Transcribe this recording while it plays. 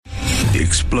The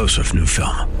explosive new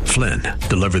film, Flynn,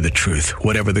 deliver the truth,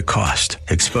 whatever the cost,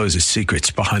 exposes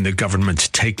secrets behind the government's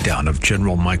takedown of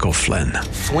General Michael Flynn.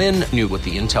 Flynn knew what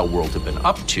the intel world had been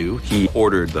up to. He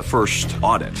ordered the first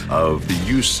audit of the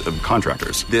use of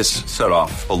contractors. This set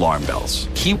off alarm bells.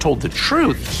 He told the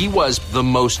truth. He was the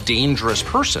most dangerous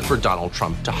person for Donald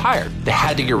Trump to hire. They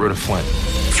had to get rid of Flynn.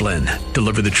 Flynn,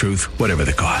 deliver the truth, whatever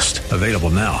the cost. Available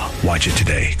now. Watch it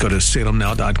today. Go to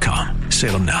salemnow.com.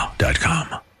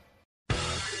 salemnow.com.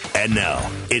 And now,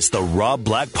 it's the Rob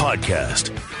Black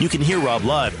Podcast. You can hear Rob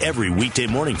live every weekday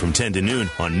morning from 10 to noon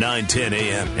on 910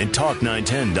 a.m. and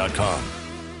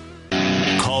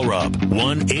talk910.com. Call Rob,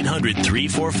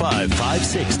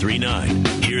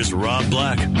 1-800-345-5639. Here's Rob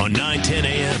Black on 910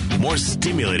 a.m. More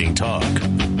stimulating talk.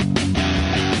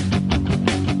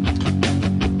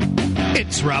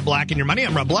 It's Rob Black and your money.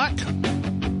 I'm Rob Black.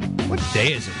 What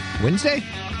day is it? Wednesday?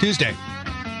 Tuesday?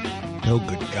 Oh,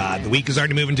 good God. The week is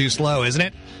already moving too slow, isn't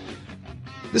it?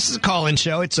 This is a call-in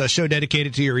show. It's a show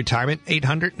dedicated to your retirement.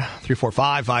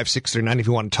 800-345-5639 if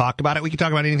you want to talk about it. We can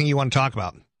talk about anything you want to talk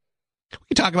about. We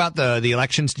can talk about the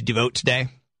elections. Did you vote today?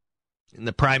 In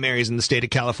the primaries in the state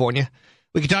of California.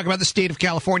 We can talk about the state of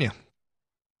California.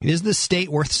 Is this state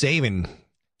worth saving?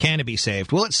 Can it be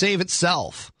saved? Will it save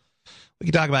itself? We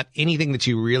can talk about anything that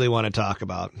you really want to talk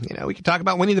about. You know, we can talk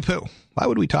about Winnie the Pooh. Why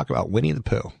would we talk about Winnie the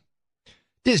Pooh?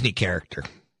 Disney character.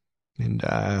 And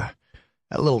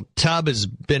that little tub has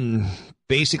been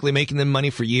basically making them money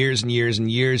for years and years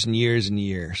and years and years and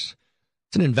years.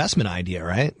 It's an investment idea,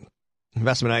 right?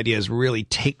 Investment ideas really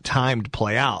take time to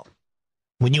play out.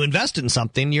 When you invest in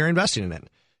something, you're investing in it.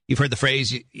 You've heard the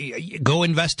phrase, you go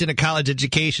invest in a college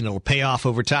education. It'll pay off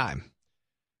over time.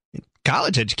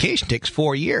 College education takes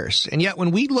 4 years. And yet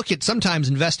when we look at sometimes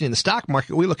investing in the stock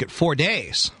market, we look at 4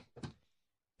 days.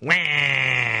 Wah,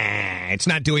 it's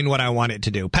not doing what I want it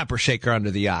to do. Pepper shaker under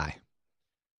the eye.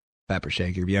 Pepper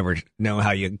shaker. If you ever know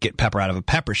how you get pepper out of a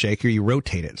pepper shaker, you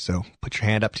rotate it. So put your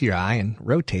hand up to your eye and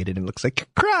rotate it, and it looks like you're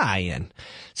crying.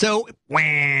 So,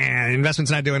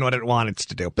 investment's not doing what it wants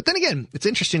to do. But then again, it's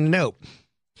interesting to note,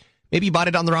 maybe you bought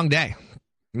it on the wrong day.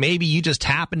 Maybe you just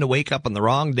happened to wake up on the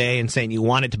wrong day and saying you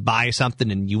wanted to buy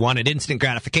something and you wanted instant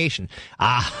gratification.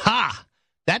 Aha!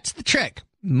 That's the trick.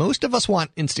 Most of us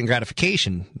want instant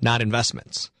gratification, not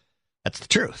investments. That's the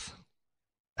truth.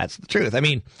 That's the truth. I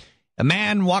mean, a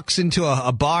man walks into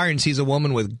a bar and sees a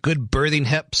woman with good birthing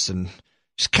hips and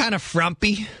she's kind of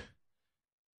frumpy.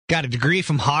 Got a degree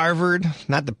from Harvard,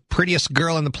 not the prettiest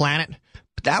girl on the planet,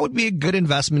 but that would be a good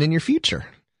investment in your future.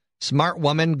 Smart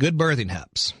woman, good birthing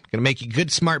hips. Going to make you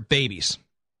good, smart babies.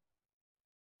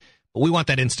 But we want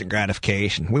that instant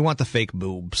gratification. We want the fake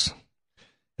boobs.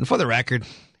 And for the record,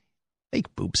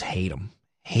 fake boobs hate them.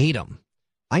 Hate them.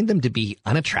 Find them to be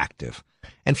unattractive.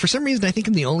 And for some reason, I think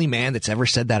I'm the only man that's ever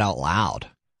said that out loud.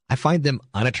 I find them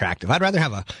unattractive. I'd rather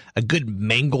have a good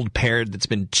mangled pear that's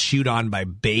been chewed on by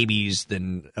babies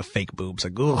than a fake boobs.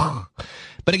 Like, ugh.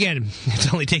 But again,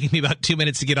 it's only taking me about 2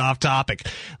 minutes to get off topic.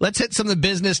 Let's hit some of the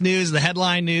business news, the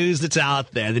headline news that's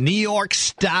out there. The New York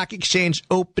Stock Exchange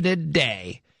opened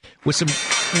today with some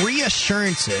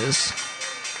reassurances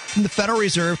from the Federal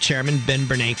Reserve Chairman Ben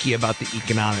Bernanke about the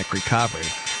economic recovery.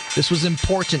 This was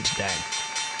important today.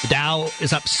 The Dow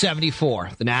is up 74.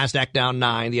 The NASDAQ down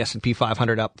 9. The S&P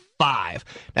 500 up 5.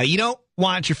 Now, you don't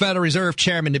want your Federal Reserve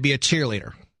Chairman to be a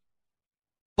cheerleader.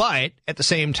 But at the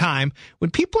same time,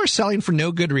 when people are selling for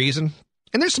no good reason,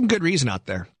 and there's some good reason out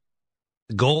there,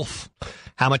 the Gulf,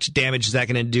 how much damage is that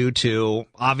going to do to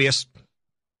obvious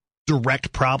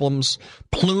direct problems?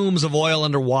 Plumes of oil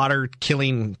underwater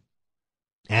killing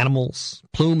animals.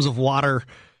 Plumes of oil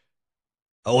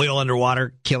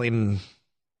underwater killing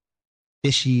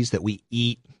fishies that we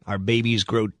eat. Our babies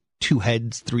grow 2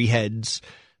 heads, 3 heads.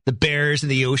 The bears in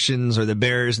the oceans or the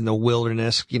bears in the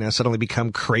wilderness, suddenly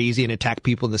become crazy and attack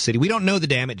people in the city. We don't know the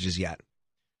damages yet.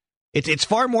 It's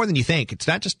far more than you think. It's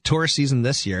not just tourist season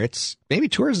this year. It's maybe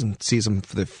tourism season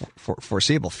for the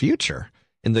foreseeable future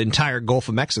in the entire Gulf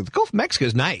of Mexico. The Gulf of Mexico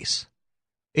is nice.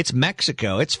 It's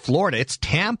Mexico. It's Florida. It's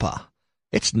Tampa.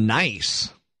 It's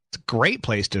nice. It's a great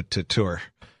place to tour.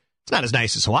 It's not as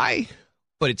nice as Hawaii,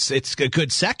 but it's a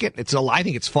good second. I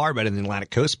think it's far better than the Atlantic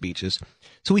Coast beaches.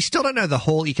 So we still don't know the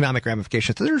whole economic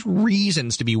ramifications. So there's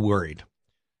reasons to be worried.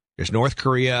 There's North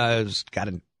Korea, who's got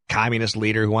a communist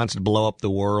leader who wants to blow up the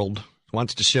world,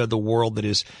 wants to show the world that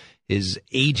his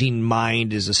aging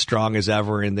mind is as strong as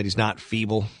ever and that he's not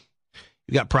feeble.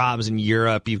 You've got problems in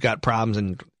Europe. You've got problems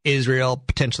in Israel,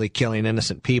 potentially killing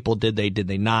innocent people. Did they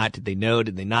not? Did they know?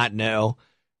 Did they not know?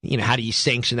 How do you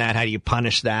sanction that? How do you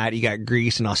punish that? You got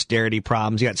Greece and austerity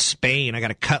problems. You got Spain. I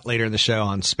got a cut later in the show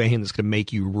on Spain that's going to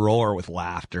make you roar with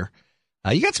laughter.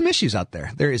 You got some issues out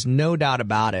there. There is no doubt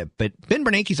about it. But Ben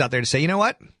Bernanke's out there to say, you know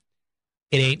what?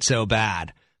 It ain't so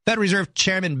bad. Federal Reserve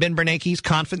Chairman Ben Bernanke is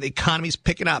confident the economy's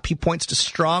picking up. He points to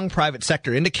strong private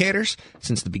sector indicators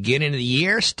since the beginning of the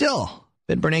year. Still,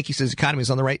 Ben Bernanke says the economy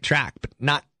is on the right track, but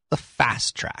not the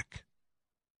fast track.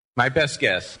 My best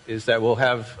guess is that we'll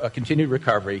have a continued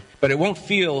recovery, but it won't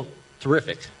feel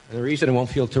terrific. And the reason it won't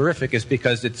feel terrific is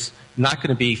because it's not going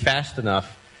to be fast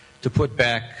enough to put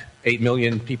back 8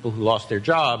 million people who lost their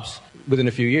jobs within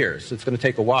a few years. It's going to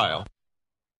take a while.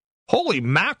 Holy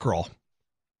mackerel.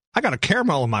 I got a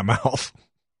caramel in my mouth.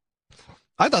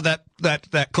 I thought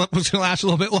that clip was going to last a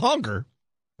little bit longer.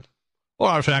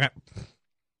 Hold on a second.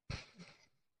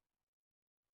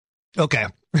 Okay.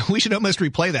 We should almost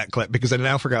replay that clip because I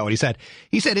now forgot what he said.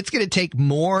 He said it's going to take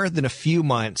more than a few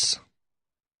months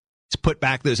to put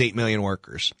back those 8 million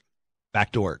workers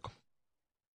back to work.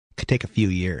 It could take a few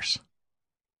years.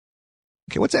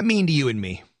 Okay, what's that mean to you and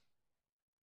me?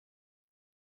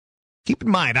 Keep in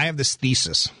mind, I have this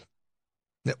thesis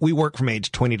that we work from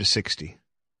age 20 to 60.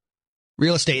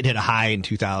 Real estate hit a high in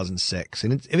 2006.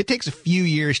 And if it takes a few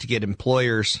years to get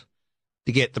employers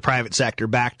to get the private sector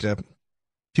back to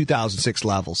 2006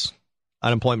 levels,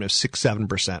 unemployment of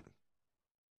 6-7%.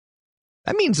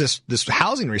 That means this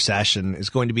housing recession is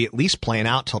going to be at least playing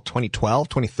out till 2012,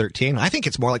 2013. I think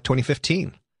it's more like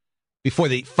 2015 before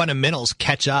the fundamentals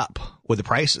catch up with the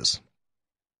prices.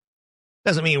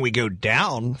 Doesn't mean we go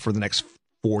down for the next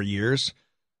 4 years.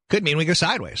 Could mean we go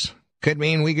sideways. Could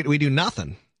mean we do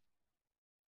nothing.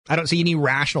 I don't see any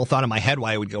rational thought in my head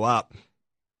why it would go up.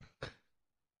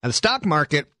 Now, the stock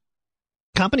market,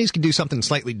 companies can do something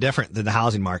slightly different than the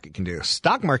housing market can do.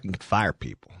 Stock market can fire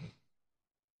people.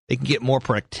 They can get more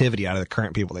productivity out of the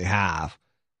current people they have.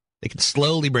 They can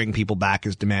slowly bring people back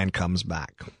as demand comes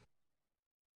back.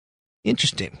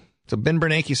 Interesting. So Ben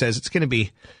Bernanke says it's going to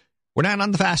be, we're not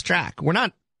on the fast track. We're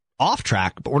not off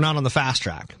track, but we're not on the fast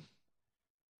track.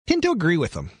 Tend to agree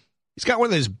with him. He's got one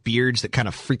of those beards that kind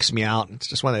of freaks me out. It's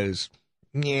just one of those,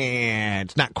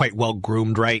 it's not quite well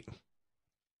groomed right.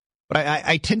 But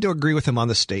I tend to agree with him on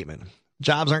this statement.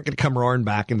 Jobs aren't going to come roaring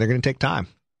back, and they're going to take time.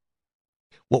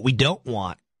 What we don't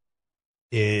want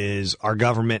is our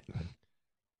government,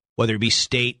 whether it be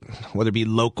state, whether it be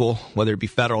local, whether it be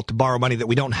federal, to borrow money that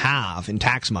we don't have in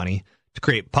tax money to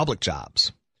create public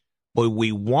jobs. What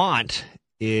we want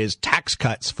is tax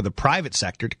cuts for the private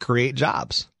sector to create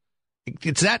jobs.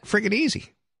 It's that friggin'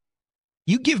 easy.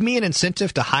 You give me an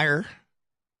incentive to hire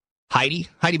Heidi.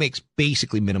 Heidi makes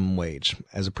basically minimum wage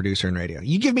as a producer in radio.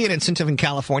 You give me an incentive in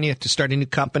California to start a new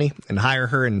company and hire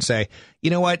her and say, you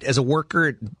know what, as a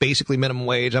worker, basically minimum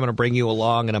wage, I'm going to bring you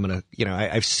along and I'm going to,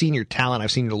 I've seen your talent,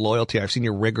 I've seen your loyalty, I've seen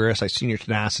your rigorous, I've seen your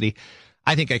tenacity.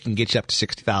 I think I can get you up to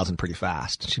 60,000 pretty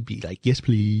fast. She'd be like, yes,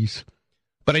 please.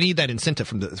 But I need that incentive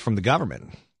from the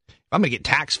government. If I'm going to get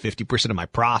taxed 50% of my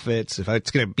profits, if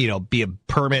it's going to be a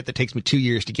permit that takes me 2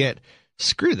 years to get,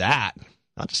 screw that.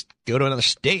 I'll just go to another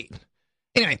state.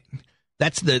 Anyway,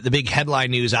 that's the big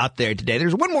headline news out there today.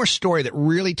 There's one more story that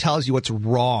really tells you what's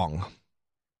wrong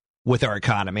with our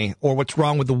economy, or what's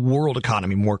wrong with the world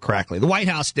economy more correctly. The White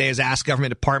House today has asked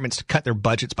government departments to cut their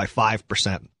budgets by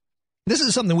 5%. This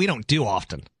is something we don't do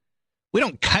often. We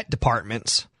don't cut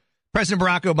departments. President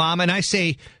Barack Obama, and I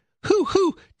say,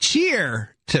 hoo,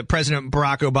 cheer to President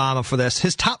Barack Obama for this.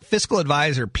 His top fiscal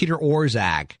advisor, Peter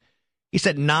Orszag, he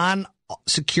said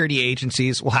non-security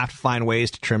agencies will have to find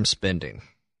ways to trim spending.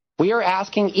 We are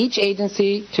asking each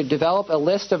agency to develop a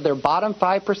list of their bottom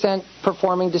 5%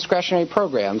 performing discretionary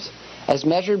programs as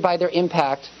measured by their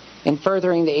impact in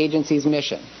furthering the agency's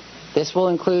mission. This will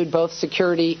include both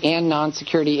security and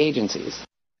non-security agencies.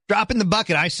 Drop in the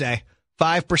bucket, I say.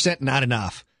 5%, not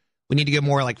enough. We need to go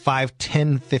more like 5,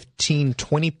 10, 15,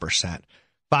 20%.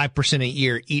 5% a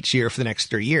year each year for the next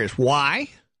 3 years. Why?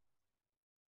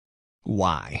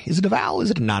 Why? Is it a vowel?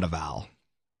 Is it not a vowel?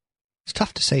 It's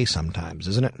tough to say sometimes,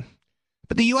 isn't it?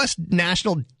 But the U.S.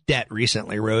 national debt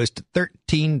recently rose to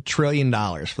 $13 trillion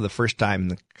for the first time in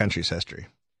the country's history.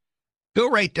 Go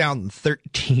write down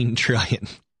 $13 trillion.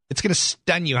 It's going to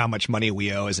stun you how much money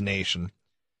we owe as a nation.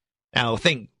 Now,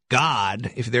 thank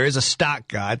God, if there is a stock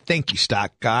god, thank you,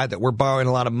 stock god, that we're borrowing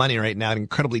a lot of money right now at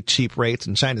incredibly cheap rates,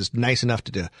 and China's nice enough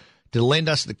to lend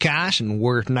us the cash, and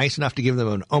we're nice enough to give them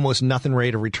an almost nothing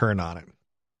rate of return on it.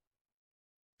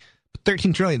 But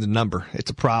 13 trillion is a number.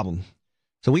 It's a problem.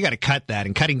 So we got to cut that,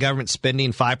 and cutting government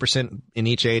spending 5% in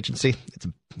each agency, it's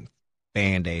a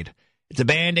Band-Aid. It's a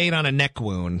Band-Aid on a neck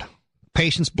wound.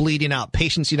 Patients bleeding out.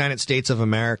 Patients United States of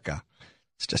America.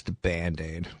 It's just a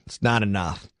Band-Aid. It's not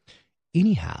enough.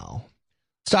 Anyhow,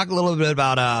 let's talk a little bit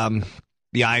about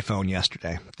the iPhone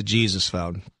yesterday, the Jesus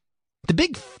phone. The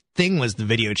big thing was the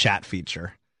video chat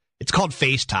feature. It's called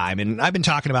FaceTime, and I've been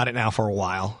talking about it now for a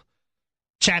while.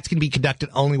 Chats can be conducted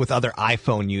only with other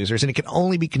iPhone users, and it can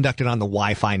only be conducted on the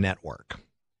Wi-Fi network.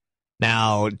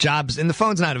 Now, Jobs, and the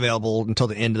phone's not available until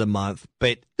the end of the month,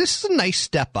 but this is a nice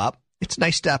step up. It's a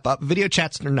nice step up. Video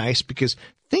chats are nice because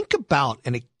think about,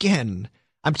 and again,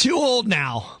 I'm too old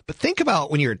now, but think about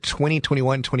when you're 20,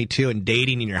 21, 22 and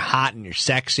dating and you're hot and you're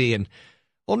sexy, and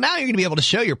well, now you're going to be able to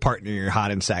show your partner you're hot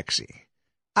and sexy.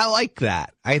 I like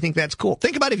that. I think that's cool.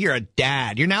 Think about if you're a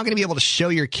dad. You're now going to be able to show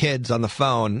your kids on the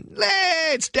phone,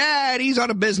 hey, it's Dad. He's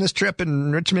on a business trip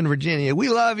in Richmond, Virginia. We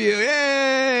love you.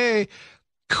 Yay.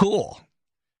 Cool.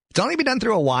 It's only been done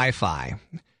through a Wi-Fi.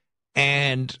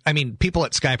 And, I mean, people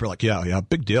at Skype are like, yeah,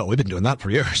 big deal. We've been doing that for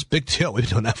years. Big deal. We've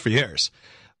been doing that for years.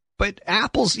 But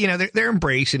Apple's, they're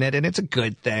embracing it, and it's a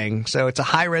good thing. So it's a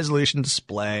high-resolution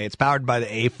display. It's powered by the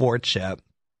A4 chip.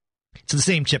 It's the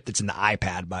same chip that's in the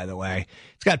iPad, by the way.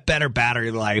 It's got better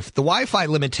battery life. The Wi-Fi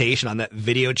limitation on that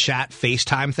video chat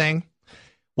FaceTime thing,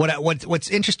 what's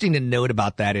interesting to note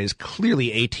about that is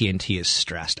clearly AT&T is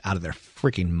stressed out of their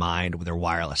freaking mind with their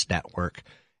wireless network.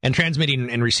 And transmitting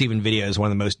and receiving video is one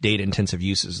of the most data-intensive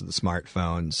uses of the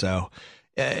smartphone. So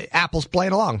Apple's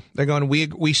playing along. They're going,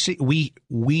 we see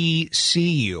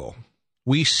you.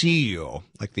 We see you,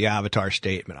 like the Avatar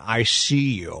statement. I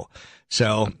see you.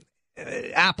 So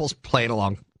Apple's playing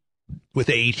along with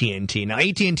AT&T. Now,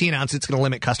 AT&T announced it's going to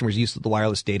limit customers' use of the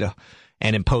wireless data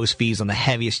and impose fees on the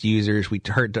heaviest users. We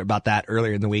heard about that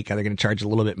earlier in the week. They're going to charge a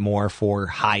little bit more for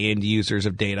high-end users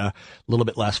of data, a little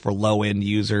bit less for low-end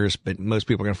users, but most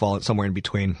people are going to fall somewhere in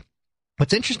between.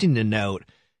 What's interesting to note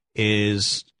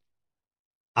is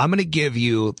I'm going to give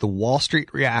you the Wall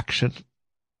Street reaction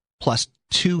plus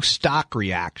 2 stock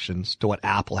reactions to what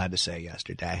Apple had to say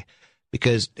yesterday.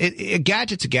 Because a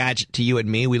gadget's a gadget to you and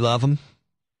me. We love them.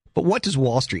 But what does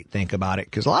Wall Street think about it?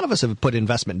 Because a lot of us have put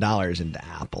investment dollars into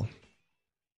Apple.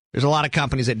 There's a lot of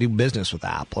companies that do business with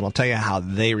Apple, and I'll tell you how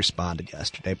they responded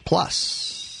yesterday.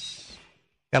 Plus,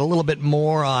 got a little bit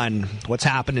more on what's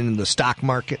happening in the stock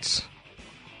markets.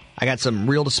 I got some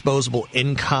real disposable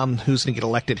income, who's going to get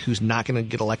elected, who's not going to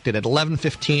get elected. At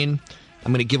 11:15,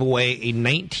 I'm going to give away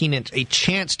a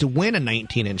chance to win a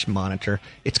 19-inch monitor.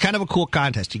 It's kind of a cool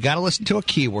contest. You got to listen to a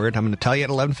keyword. I'm going to tell you at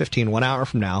 11:15, 1 hour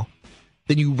from now.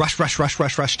 Then you rush to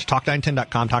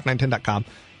talk910.com, talk910.com.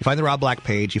 You find the Rob Black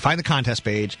page. You find the contest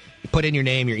page. You put in your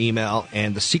name, your email,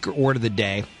 and the secret word of the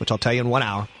day, which I'll tell you in 1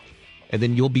 hour. And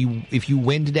then if you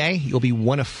win today, you'll be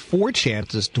one of 4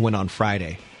 chances to win on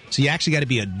Friday. So you actually got to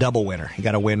be a double winner. You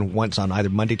got to win once on either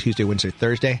Monday, Tuesday, Wednesday, or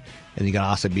Thursday. And you got to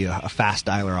also be a fast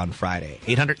dialer on Friday.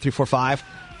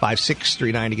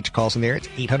 800-345-5639 to get your calls in there. It's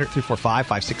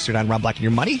 800-345-5639. Rob Black and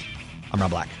your money. I'm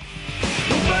Rob Black.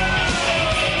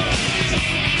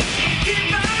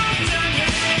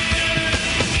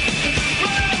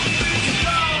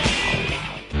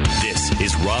 This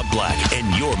is Rob Black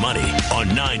and your money on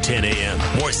 910 a.m.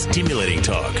 More stimulating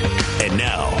talk. And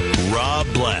now, Rob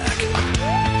Black.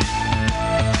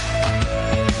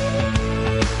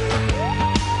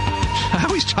 I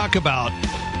always talk about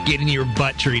getting your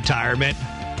butt to retirement.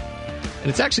 And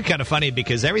it's actually kind of funny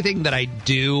because everything that I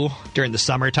do during the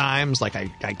summer times, like I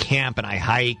camp and I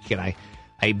hike and I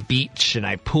beach and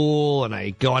I pool and I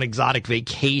go on exotic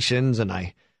vacations and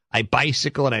I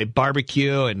bicycle and I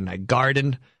barbecue and I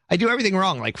garden. I do everything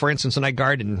wrong. Like, for instance, when I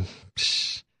garden,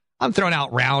 I'm throwing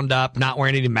out Roundup, not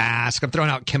wearing any mask. I'm throwing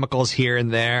out chemicals here and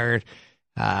there.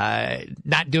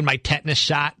 Not doing my tetanus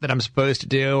shot that I'm supposed to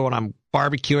do. When I'm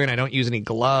barbecuing, I don't use any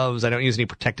gloves. I don't use any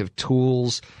protective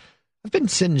tools. I've been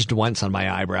singed once on my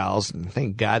eyebrows, and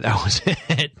thank God that was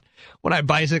it. When I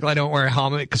bicycle, I don't wear a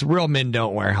helmet because real men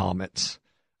don't wear helmets.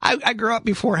 I grew up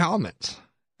before helmets.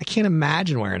 I can't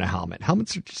imagine wearing a helmet.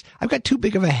 Helmets are just, I've got too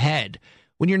big of a head.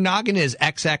 When your noggin is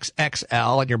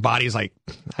XXXL and your body's like,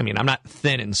 I mean, I'm not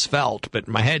thin and svelte, but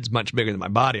my head's much bigger than my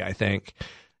body, I think.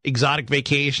 Exotic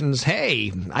vacations,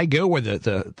 hey, I go where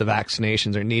the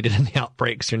vaccinations are needed and the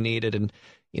outbreaks are needed. And,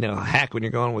 you know, heck, when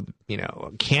you're going with, you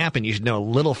know, camping, you should know a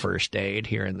little first aid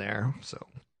here and there. So,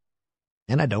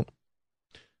 and I don't.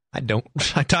 I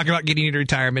talk about getting into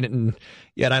retirement, and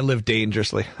yet I live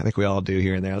dangerously. I think we all do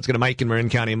here and there. Let's go to Mike in Marin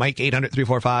County. Mike,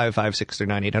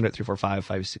 800-345-5639,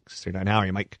 800-345-5639. How are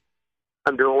you, Mike?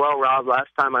 I'm doing well, Rob. Last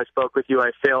time I spoke with you,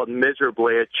 I failed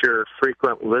miserably at your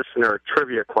frequent listener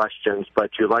trivia questions,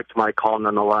 but you liked my call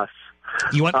nonetheless.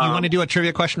 You want to do a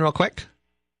trivia question real quick?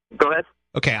 Go ahead.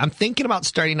 Okay, I'm thinking about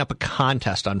starting up a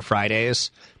contest on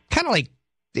Fridays, kind of like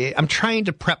I'm trying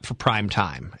to prep for prime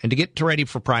time, and to get ready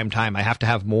for prime time, I have to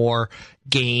have more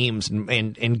games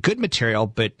and good material,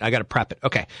 but I got to prep it.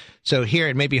 Okay, so here,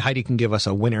 and maybe Heidi can give us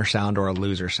a winner sound or a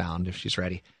loser sound if she's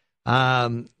ready.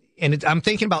 I'm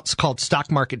thinking about, it's called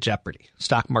Stock Market Jeopardy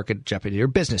or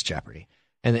Business Jeopardy,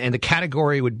 and the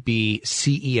category would be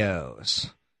CEOs.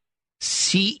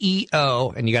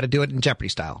 CEO, and you got to do it in Jeopardy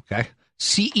style, okay?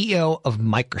 CEO of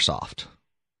Microsoft.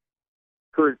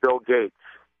 Who is Bill Gates?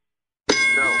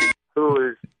 No. Who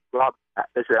is Rob?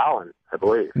 Is it Allen, I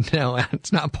believe? No,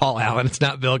 it's not Paul Allen. It's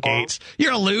not Bill Gates.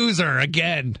 You're a loser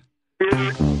again. You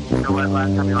know what?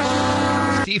 Last time you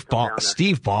Steve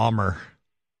Ballmer.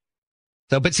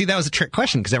 So, but see, that was a trick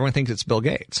question because everyone thinks it's Bill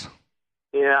Gates.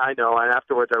 Yeah, I know. And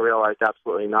afterwards, I realized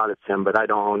absolutely not it's him. But I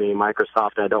don't own any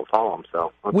Microsoft, and I don't follow him.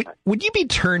 So, okay. Would you be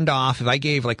turned off if I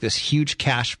gave like this huge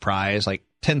cash prize, like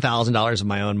 $10,000 of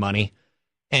my own money,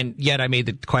 and yet I made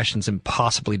the questions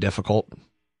impossibly difficult?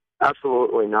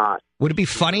 Absolutely not. Would it be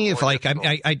funny if like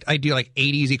I do like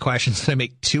 8 easy questions and I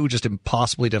make 2 just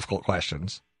impossibly difficult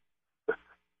questions?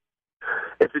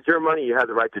 If it's your money, you have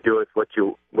the right to do with what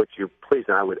you please,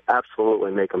 and I would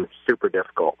absolutely make them super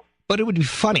difficult. But it would be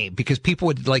funny because people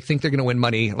would like think they're going to win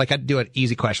money. Like I'd do an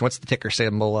easy question: what's the ticker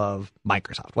symbol of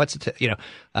Microsoft? What's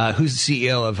who's the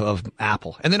CEO of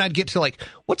Apple? And then I'd get to like,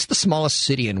 what's the smallest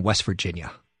city in West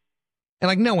Virginia? And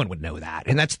like no one would know that,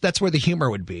 and that's where the humor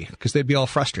would be because they'd be all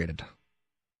frustrated.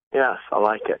 Yes, I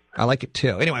like it. I like it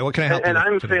too. Anyway, what can I help you with? And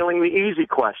I'm today? failing the easy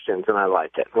questions, and I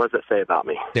like it. What does it say about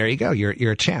me? There you go.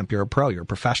 You're a champ. You're a pro. You're a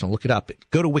professional. Look it up.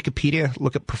 Go to Wikipedia.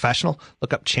 Look up professional.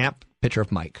 Look up champ. Picture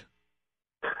of Mike.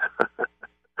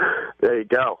 There you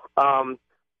go.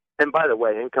 And by the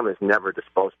way, income is never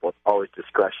disposable. It's always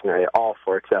discretionary, all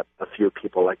for except a few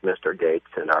people like Mr. Gates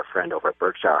and our friend over at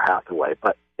Berkshire Hathaway.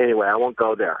 But anyway, I won't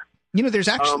go there. You know, there's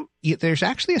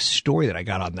actually a story that I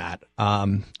got on that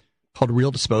called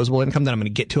Real Disposable Income that I'm going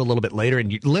to get to a little bit later,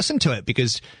 and you listen to it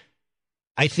because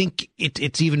I think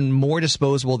it's even more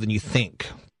disposable than you think.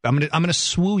 I'm gonna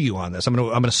swoo you on this. I'm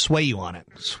gonna sway you on it.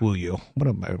 Swoo you.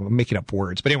 I'm making up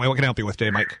words. But anyway, what can I help you with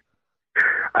today, Mike?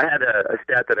 I had a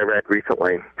stat that I read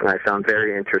recently, and I found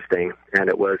very interesting, and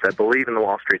it was, I believe, in the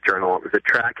Wall Street Journal. It was a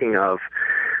tracking of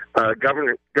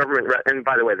government, and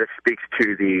by the way, this speaks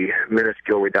to the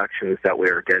minuscule reductions that we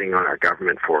are getting on our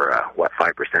government for,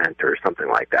 5% or something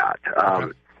like that.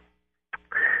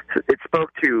 So it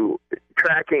spoke to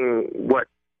tracking what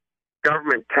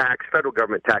federal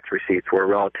government tax receipts were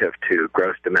relative to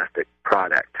gross domestic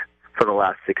product for the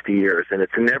last 60 years, and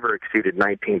it's never exceeded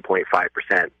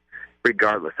 19.5%.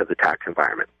 Regardless of the tax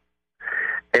environment.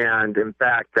 And in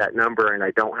fact, that number, and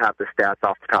I don't have the stats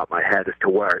off the top of my head as to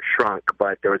where it shrunk,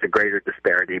 but there was a greater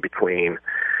disparity between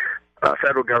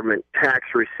federal government tax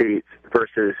receipts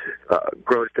versus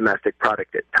gross domestic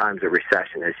product at times of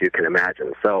recession, as you can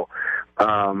imagine. So,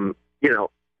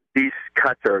 these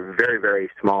cuts are very,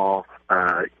 very small.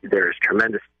 There's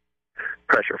tremendous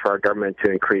pressure for our government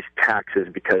to increase taxes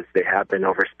because they have been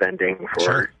overspending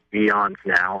for eons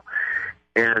now.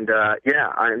 And,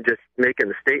 I'm just making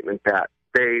the statement that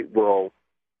they will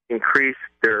increase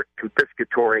their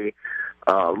confiscatory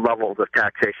levels of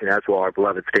taxation as will our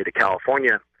beloved state of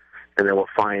California, and they will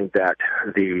find that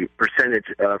the percentage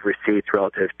of receipts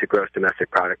relative to gross domestic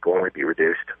product will only be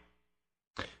reduced.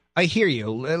 I hear you.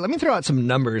 Let me throw out some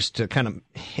numbers to kind of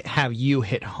have you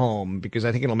hit home, because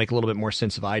I think it'll make a little bit more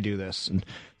sense if I do this. And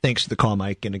thanks for the call,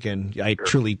 Mike. And again, I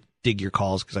truly dig your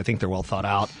calls because I think they're well thought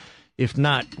out. If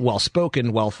not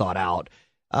well-spoken, well thought out.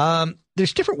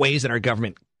 There's different ways that our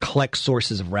government collects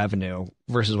sources of revenue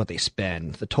versus what they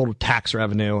spend. The total tax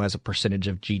revenue as a percentage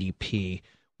of GDP.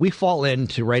 We fall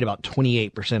into right about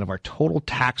 28% of our total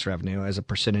tax revenue as a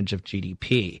percentage of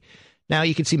GDP. Now,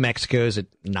 you can see Mexico's at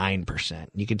 9%.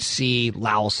 You can see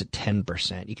Laos at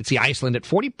 10%. You can see Iceland at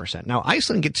 40%. Now,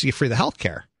 Iceland gets you free the health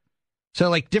care. So,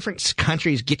 like, different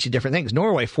countries get you different things.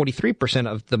 Norway,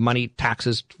 43% of the money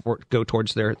taxes go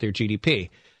towards their GDP.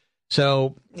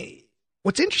 So,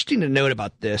 what's interesting to note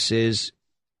about this is,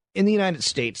 in the United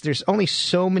States, there's only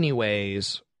so many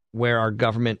ways where our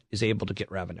government is able to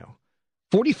get revenue.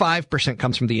 45%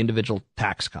 comes from the individual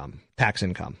tax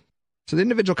income. So, the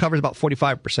individual covers about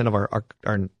 45% of our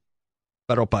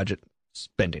federal budget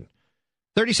spending.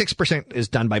 36% is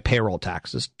done by payroll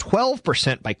taxes.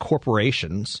 12% by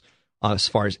corporations. As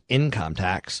far as income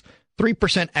tax,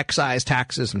 3% excise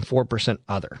taxes, and 4%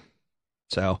 other.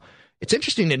 So it's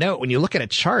interesting to note when you look at a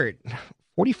chart,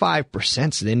 45%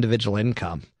 is the individual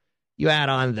income. You add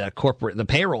on the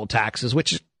payroll taxes,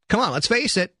 which, come on, let's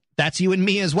face it, that's you and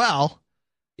me as well.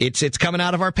 It's coming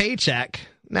out of our paycheck.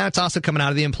 Now it's also coming out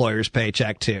of the employer's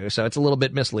paycheck too, so it's a little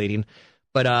bit misleading.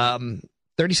 But 30%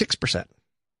 36%.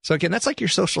 So again, that's like your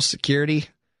Social Security.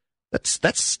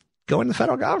 That's going to the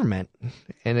federal government,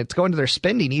 and it's going to their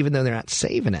spending, even though they're not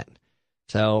saving it.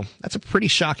 So that's a pretty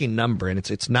shocking number, and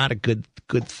it's not a good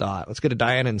thought. Let's go to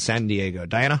Diana in San Diego.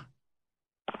 Diana?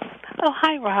 Oh,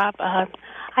 hi, Rob.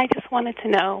 I just wanted to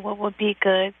know what would be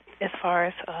good as far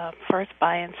as first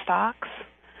buying stocks.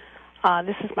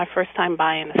 This is my first time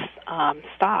buying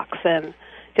stocks, and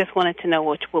just wanted to know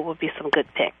what would be some good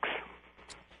picks.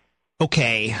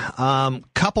 Okay.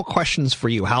 Couple questions for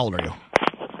you. How old are you?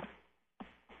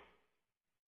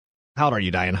 How old are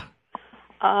you, Diana?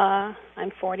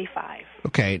 I'm 45.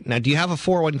 Okay. Now, do you have a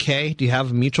 401k? Do you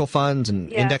have mutual funds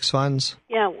and index funds?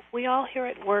 Yeah, we all here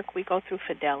at work, we go through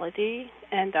Fidelity,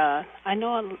 and I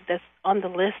know on the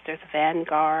list there's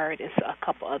Vanguard, there's a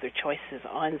couple other choices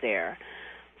on there.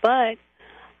 But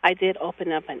I did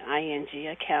open up an ING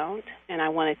account, and I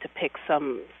wanted to pick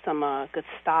some good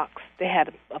stocks. They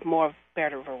had a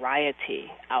better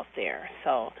variety out there.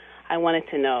 So I wanted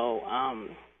to know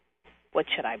what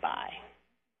should I buy?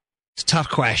 It's a tough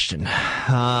question.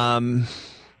 And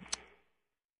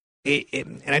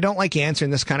I don't like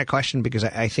answering this kind of question because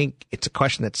I think it's a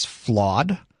question that's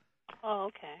flawed. Oh,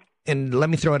 okay. And let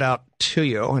me throw it out to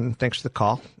you, and thanks for the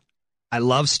call. I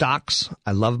love stocks.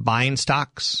 I love buying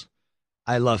stocks.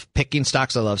 I love picking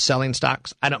stocks. I love selling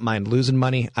stocks. I don't mind losing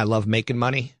money. I love making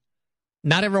money.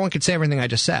 Not everyone could say everything I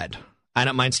just said. I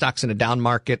don't mind stocks in a down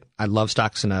market. I love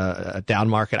stocks in a down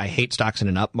market. I hate stocks in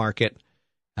an up market.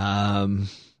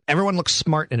 Everyone looks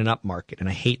smart in an up market, and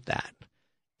I hate that.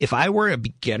 If I were a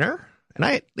beginner,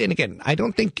 and again, I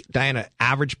don't think, Diana,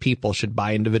 average people should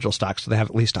buy individual stocks so they have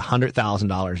at least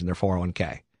 $100,000 in their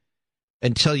 401k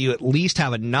until you at least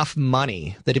have enough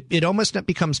money that it almost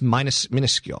becomes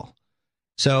minuscule.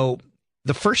 So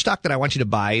the first stock that I want you to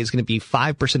buy is going to be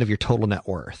 5% of your total net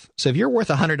worth. So if you're worth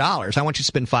 $100, I want you to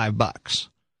spend $5.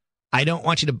 I don't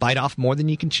want you to bite off more than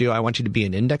you can chew. I want you to be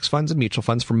in index funds and mutual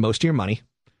funds for most of your money.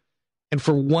 And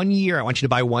for 1 year, I want you to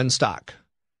buy one stock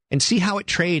and see how it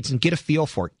trades and get a feel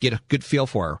for it. Get a good feel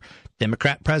for a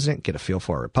Democrat president, get a feel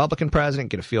for a Republican president,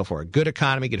 get a feel for a good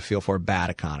economy, get a feel for a bad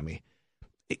economy.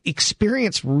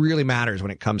 Experience really matters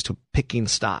when it comes to picking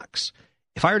stocks.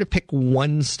 If I were to pick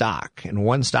one stock and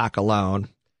one stock alone,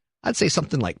 I'd say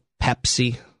something like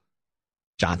Pepsi,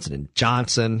 Johnson &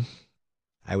 Johnson.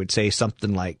 I would say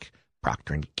something like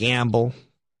Procter & Gamble.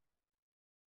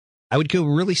 I would go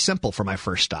really simple for my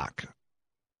first stock.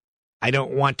 I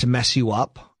don't want to mess you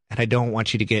up, and I don't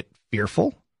want you to get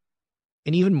fearful.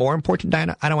 And even more important,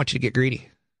 Diana, I don't want you to get greedy.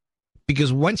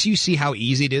 Because once you see how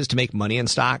easy it is to make money in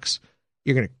stocks,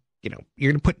 you're going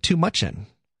to put too much in.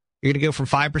 You're going to go from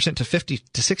 5% to 50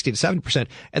 to 60 to 70%.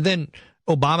 And then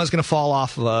Obama's going to fall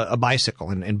off of a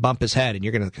bicycle and bump his head. And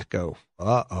you're going to go,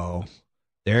 uh-oh,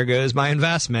 there goes my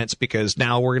investments. Because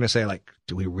now we're going to say, like,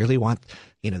 do we really want,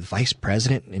 the vice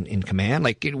president in command?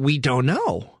 Like, we don't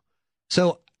know.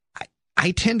 So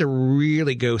I tend to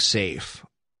really go safe.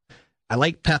 I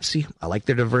like Pepsi. I like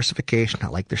their diversification. I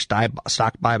like their stock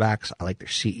buybacks. I like their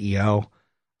CEO.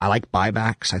 I like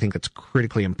buybacks. I think that's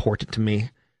critically important to me.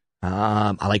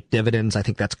 I like dividends. I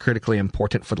think that's critically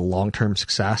important for the long-term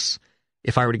success.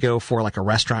 If I were to go for like a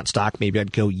restaurant stock, maybe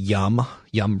I'd go Yum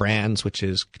Brands, which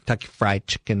is Kentucky Fried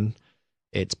Chicken.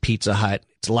 It's Pizza Hut.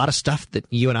 It's a lot of stuff that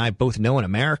you and I both know in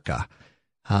America.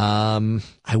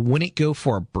 I wouldn't go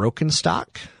for a broken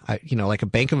stock. Like a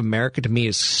Bank of America to me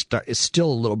is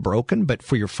still a little broken, but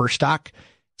for your first stock,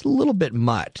 it's a little bit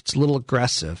much. It's a little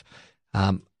aggressive.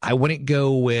 I wouldn't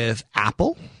go with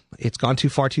Apple. It's gone too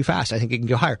far too fast. I think it can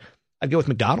go higher. I'd go with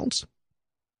McDonald's.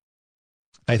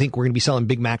 I think we're going to be selling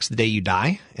Big Macs the day you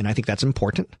die, and I think that's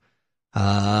important.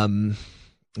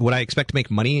 Would I expect to make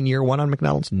money in year one on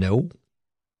McDonald's? No.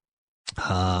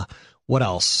 What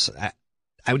else?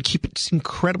 I would keep it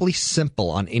incredibly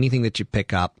simple on anything that you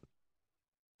pick up.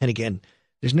 And again,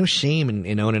 there's no shame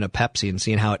in owning a Pepsi and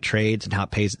seeing how it trades and how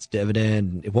it pays its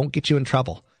dividend. It won't get you in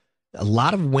trouble. A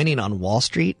lot of winning on Wall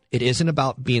Street, it isn't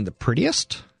about being the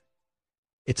prettiest.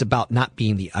 It's about not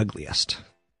being the ugliest.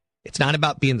 It's not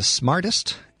about being the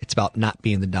smartest. It's about not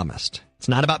being the dumbest. It's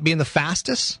not about being the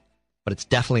fastest, but it's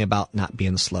definitely about not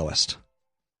being the slowest.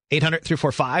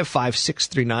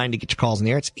 800-345-5639 to get your calls in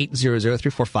the air. It's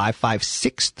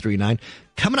 800-345-5639.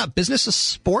 Coming up, business of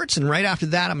sports, and right after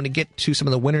that, I'm going to get to some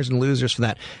of the winners and losers for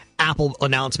that Apple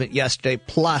announcement yesterday.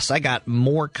 Plus, I got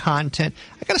more content.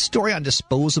 I got a story on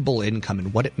disposable income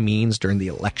and what it means during the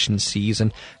election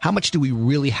season. How much do we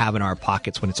really have in our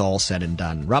pockets when it's all said and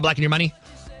done? Rob Black and Your Money.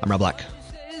 I'm Rob Black.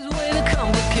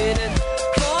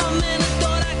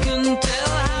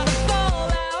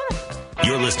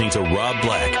 You're listening to Rob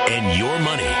Black and Your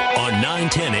Money on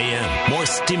 910 a.m. More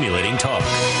stimulating talk.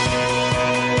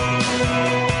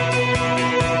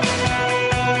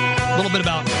 A little bit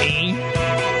about me,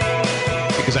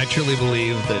 because I truly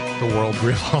believe that the world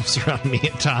revolves around me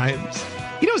at times.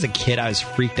 You know, as a kid, I was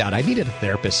freaked out. I needed a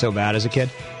therapist so bad as a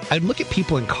kid. I'd look at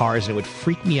people in cars, and it would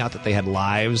freak me out that they had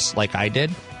lives like I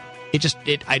did.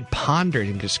 I'd ponder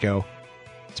and just go,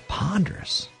 it's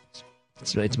ponderous.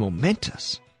 It's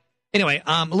momentous. Anyway,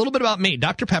 a little bit about me.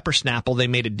 Dr. Pepper Snapple, they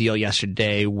made a deal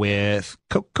yesterday with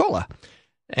Coca-Cola.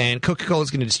 And Coca-Cola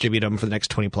is going to distribute them for the next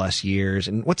 20-plus years.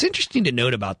 And what's interesting to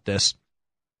note about this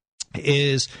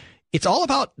is it's all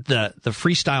about the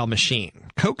Freestyle machine.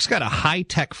 Coke's got a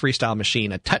high-tech Freestyle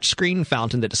machine, a touchscreen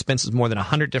fountain that dispenses more than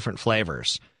 100 different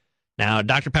flavors. Now,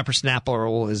 Dr. Pepper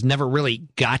Snapple has never really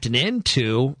gotten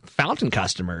into fountain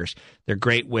customers. They're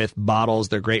great with bottles,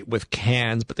 they're great with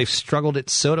cans, but they've struggled at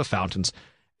soda fountains.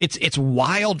 It's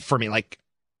wild for me. Like,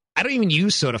 I don't even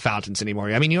use soda fountains anymore.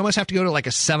 I mean, you almost have to go to like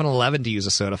a 7-Eleven to use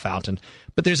a soda fountain.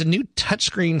 But there's a new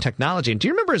touchscreen technology. And do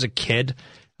you remember as a kid,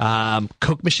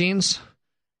 Coke machines?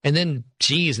 And then,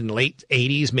 geez, in the late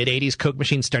 80s, mid-80s, Coke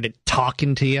machines started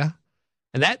talking to you.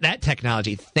 And that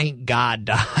technology, thank God,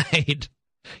 died.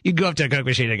 You go up to a Coke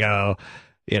machine and go,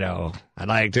 you know, I'd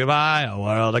like to buy a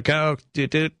world of Coke,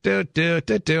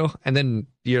 do. And then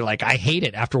you're like, I hate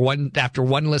it. After one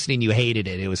listening, you hated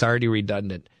it. It was already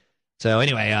redundant. So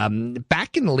anyway,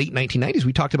 back in the late 1990s,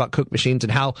 we talked about Coke machines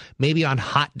and how maybe on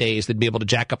hot days they'd be able to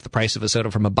jack up the price of a soda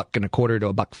from $1.25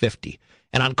 to $1.50.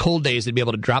 And on cold days, they'd be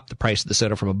able to drop the price of the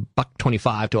soda from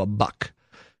 $1.25 to $1.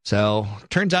 So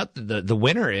turns out the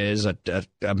winner is a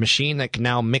machine that can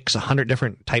now mix 100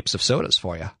 different types of sodas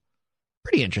for you.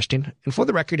 Pretty interesting. And for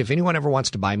the record, if anyone ever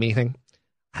wants to buy me anything,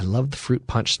 I love the Fruit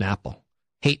Punch Snapple.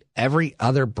 Hate every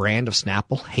other brand of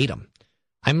Snapple. Hate them.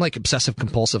 I'm like obsessive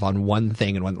compulsive on one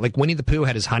thing and one. Like Winnie the Pooh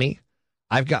had his honey.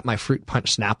 I've got my Fruit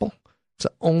Punch Snapple. It's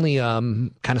the only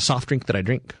kind of soft drink that I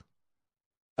drink,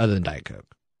 other than Diet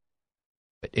Coke.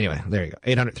 But anyway, there you go.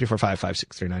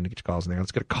 800-345-5639 to get your calls in there.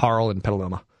 Let's go to Carl in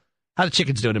Petaluma. How the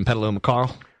chickens doing in Petaluma,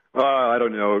 Carl? I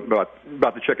don't know about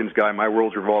the chickens, guy. My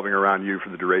world's revolving around you for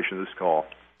the duration of this call.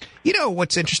 You know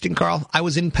what's interesting, Carl? I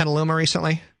was in Petaluma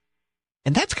recently,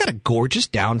 and that's got a gorgeous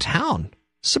downtown.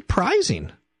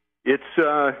 Surprising. It's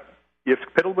if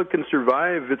Petaluma can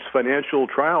survive its financial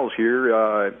trials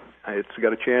here, it's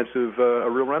got a chance of a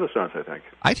real renaissance, I think.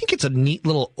 I think it's a neat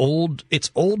little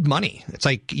it's old money. It's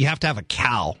like you have to have a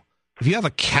cow. If you have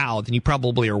a cow, then you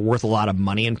probably are worth a lot of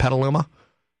money in Petaluma.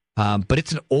 But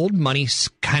it's an old money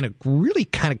really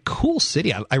kind of cool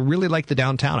city. I really like the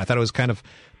downtown. I thought it was kind of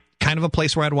a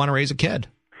place where I'd want to raise a kid.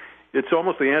 It's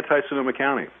almost the anti-Sonoma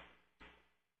County.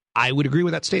 I would agree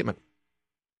with that statement.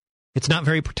 It's not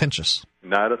very pretentious.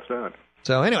 No, it's not.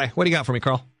 So anyway, what do you got for me,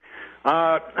 Carl?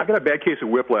 I've got a bad case of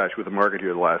whiplash with the market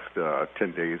here the last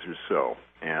 10 days or so,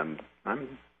 and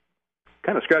I'm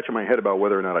kind of scratching my head about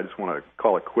whether or not I just want to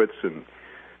call it quits and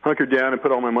hunker down and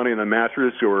put all my money in the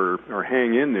mattress or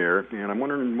hang in there. And I'm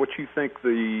wondering what you think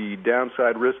the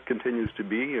downside risk continues to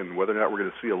be and whether or not we're going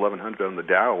to see 1,100 on the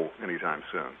Dow anytime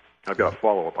soon. I've got a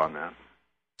follow-up on that.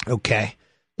 Okay.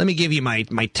 Let me give you my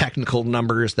technical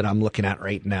numbers that I'm looking at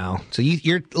right now. So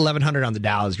you're 1,100 on the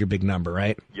Dow is your big number,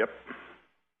 right? Yep.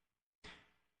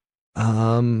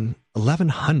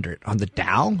 1,100 on the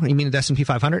Dow? You mean the S&P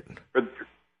 500?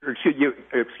 Excuse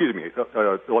me,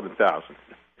 11,000.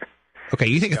 Okay,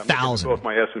 you think 1,000? Both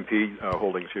my S&P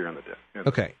holdings here in the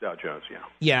Dow Jones. Yeah.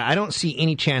 Yeah, I don't see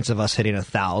any chance of us hitting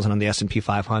 1,000 on the S&P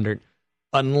 500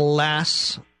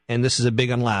 unless, and this is a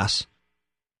big unless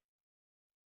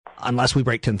we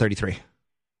break 1033.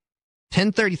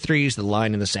 1033 is the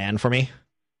line in the sand for me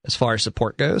as far as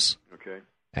support goes. Okay.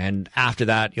 And after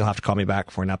that, you'll have to call me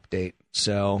back for an update.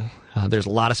 So there's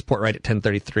a lot of support right at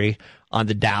 1033. On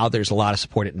the Dow, there's a lot of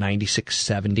support at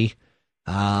 9670.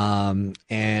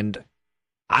 And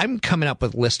I'm coming up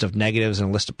with a list of negatives and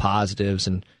a list of positives.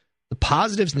 And the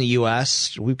positives in the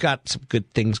U.S., we've got some good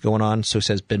things going on, so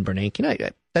says Ben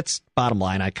Bernanke. That's bottom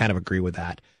line. I kind of agree with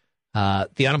that.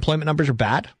 The unemployment numbers are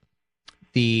bad.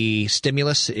 The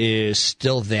stimulus is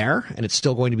still there, and it's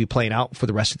still going to be playing out for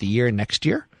the rest of the year and next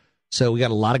year. So we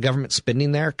got a lot of government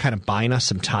spending there, kind of buying us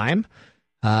some time.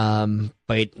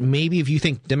 But maybe if you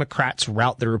think Democrats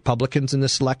rout the Republicans in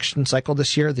this election cycle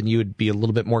this year, then you would be a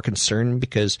little bit more concerned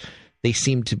because they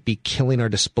seem to be killing our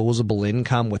disposable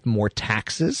income with more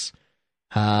taxes.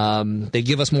 They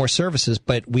give us more services,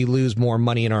 but we lose more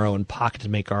money in our own pocket to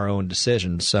make our own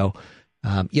decisions. So,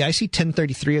 I see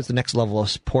 1033 as the next level of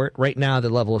support. Right now, the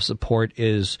level of support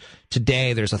is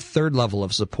today. There's a third level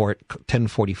of support,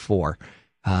 1044.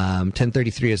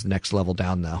 1033 is the next level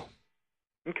down, though.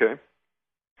 Okay.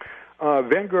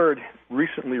 Vanguard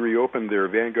recently reopened their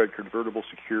Vanguard Convertible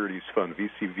Securities Fund,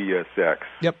 VCVSX.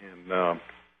 Yep. And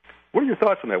what are your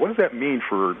thoughts on that? What does that mean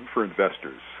for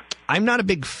investors? I'm not a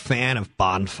big fan of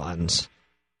bond funds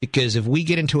because if we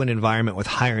get into an environment with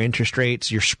higher interest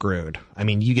rates, you're screwed. I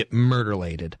mean, you get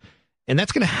murder-lated. And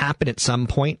that's going to happen at some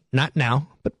point, not now,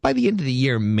 but by the end of the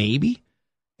year, maybe.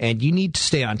 And you need to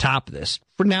stay on top of this.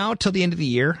 For now, till the end of the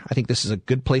year, I think this is a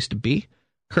good place to be.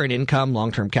 Current income,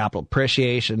 long-term capital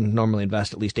appreciation, normally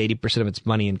invest at least 80% of its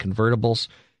money in convertibles.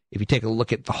 If you take a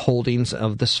look at the holdings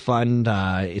of this fund,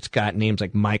 it's got names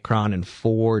like Micron and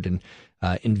Ford and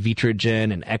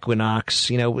Invitrogen and Equinox,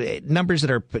 numbers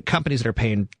that are companies that are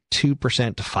paying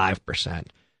 2% to 5%.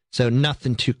 So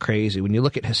nothing too crazy. When you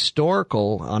look at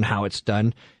historical on how it's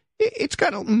done, it's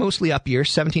got mostly up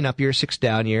years, 17 up years, 6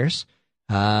 down years.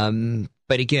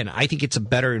 But again, I think it's a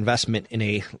better investment in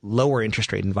a lower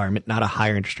interest rate environment, not a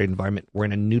higher interest rate environment. We're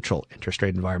in a neutral interest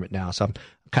rate environment now, so I'm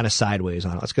kind of sideways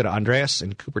on it. Let's go to Andreas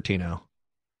in Cupertino.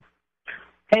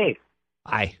 Hey.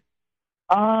 Hi.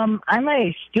 I'm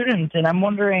a student, and I'm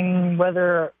wondering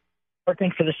whether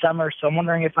working for the summer, so I'm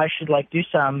wondering if I should do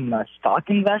some stock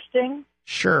investing.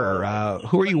 Sure.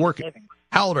 Who are you working?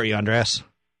 How old are you, Andreas?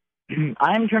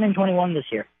 I'm turning 21 this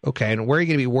year. Okay, and where are you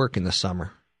going to be working this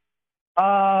summer?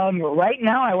 Right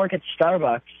now I work at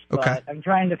Starbucks, but okay. I'm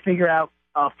trying to figure out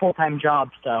a full-time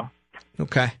job, so.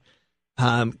 Okay.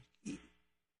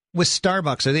 With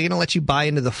Starbucks, are they going to let you buy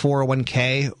into the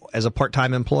 401k as a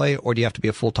part-time employee, or do you have to be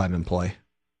a full-time employee?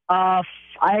 I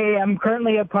am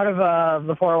currently a part of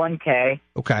the 401k.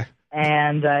 Okay.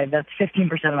 And that's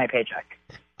 15% of my paycheck.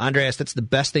 Andreas, that's the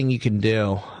best thing you can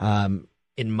do,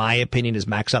 in my opinion, is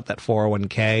max out that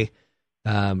 401k.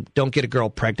 Don't get a girl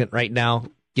pregnant right now.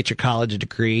 Get your college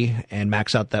degree and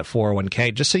max out that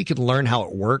 401k just so you can learn how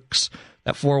it works.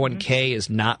 That 401k is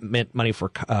not meant money for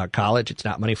college. It's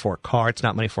not money for a car. It's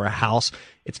not money for a house.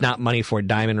 It's not money for a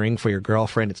diamond ring for your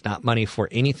girlfriend. It's not money for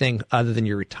anything other than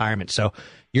your retirement. So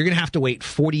you're going to have to wait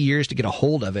 40 years to get a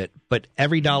hold of it. But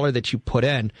every dollar that you put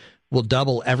in will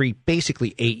double every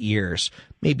basically 8 years,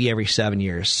 maybe every 7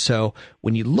 years. So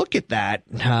when you look at that,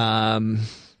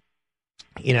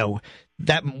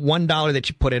 that $1 that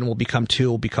you put in will become $2,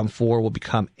 will become $4, will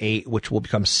become $8, which will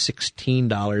become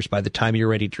 $16 by the time you're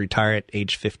ready to retire at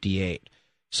age 58.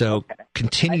 So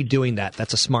continue doing that.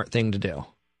 That's a smart thing to do.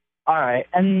 All right.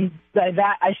 And that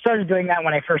I started doing that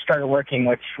when I first started working,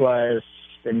 which was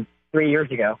 3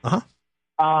 years ago.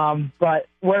 Uh-huh. But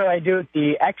what do I do with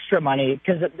the extra money?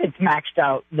 Because it's maxed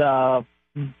out. The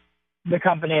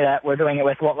company that we're doing it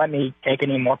with won't let me take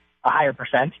a higher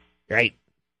percent. Right.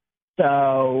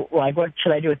 So, what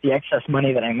should I do with the excess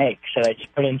money that I make? Should I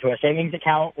just put it into a savings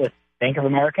account with Bank of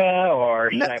America,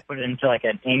 or should I put it into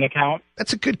an AIM account?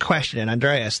 That's a good question. And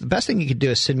Andreas, the best thing you could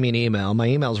do is send me an email. My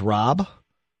email is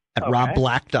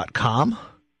rob@robblack.com.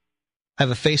 I have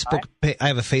a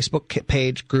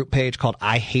Facebook group page called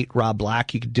I Hate Rob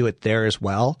Black. You could do it there as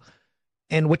well.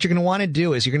 And what you're going to want to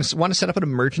do is you're going to want to set up an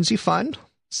emergency fund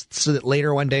so that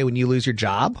later one day when you lose your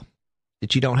job,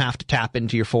 that you don't have to tap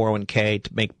into your 401k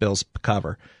to make bills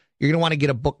cover. You're going to want to get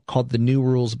a book called The New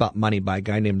Rules About Money by a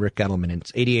guy named Rick Edelman, and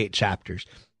it's 88 chapters.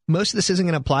 Most of this isn't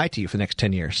going to apply to you for the next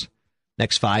 10 years,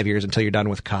 next 5 years until you're done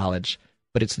with college,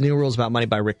 but it's The New Rules About Money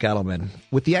by Rick Edelman.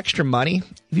 With the extra money,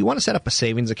 if you want to set up a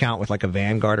savings account with like a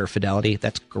Vanguard or Fidelity,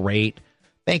 that's great.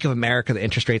 Bank of America, the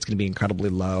interest rate's going to be incredibly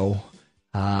low.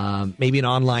 Maybe an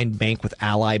online bank with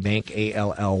Ally Bank,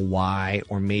 ALLY,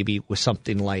 or maybe with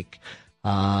something like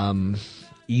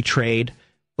E-Trade,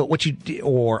 but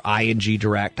or ING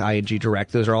Direct,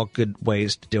 those are all good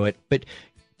ways to do it. But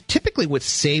typically with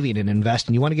saving and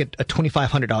investing, you want to get a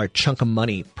 $2,500 chunk of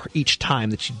money per each time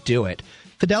that you do it.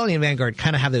 Fidelity and Vanguard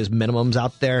kind of have those minimums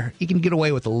out there. You can get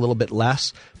away with a little bit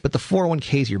less, but the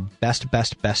 401k is your best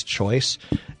choice.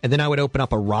 And then I would open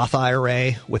up a Roth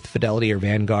IRA with Fidelity or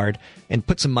Vanguard and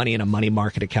put some money in a money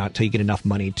market account until you get enough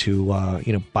money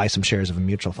to buy some shares of a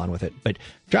mutual fund with it. But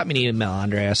drop me an email,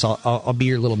 Andreas. I'll be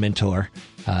your little mentor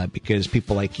because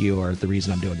people like you are the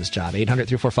reason I'm doing this job.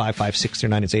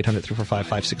 800-345-5639. It's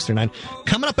 800-345-5639.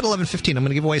 Coming up at 11:15, I'm going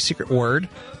to give away a secret word,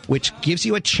 which gives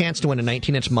you a chance to win a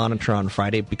 19-inch monitor on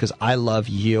Friday because I love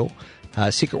you.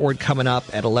 Secret word coming up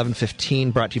at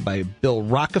 11:15, brought to you by Bill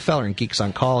Rockefeller and Geeks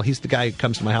on Call. He's the guy who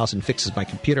comes to my house and fixes my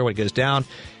computer when it goes down.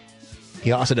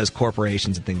 He also does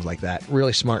corporations and things like that.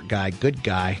 Really smart guy, good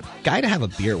guy. Guy to have a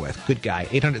beer with, good guy.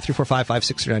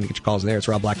 800-345-5639 to get your calls there. It's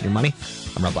Rob Black and Your Money.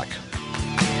 I'm Rob Black.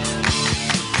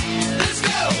 Let's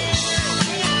go!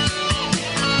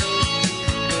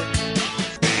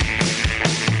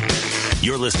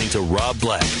 You're listening to Rob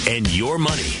Black and Your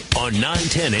Money on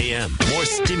 910 a.m. More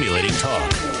stimulating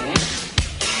talk.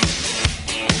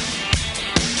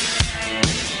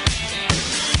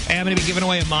 Hey, I'm going to be giving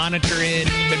away a monitor in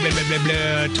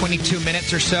 22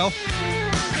 minutes or so.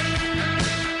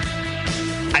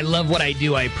 I love what I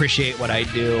do. I appreciate what I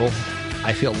do.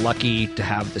 I feel lucky to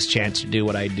have this chance to do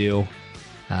what I do.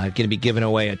 Going to be giving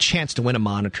away a chance to win a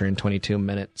monitor in 22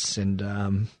 minutes.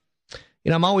 And,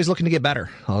 I'm always looking to get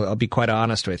better. I'll be quite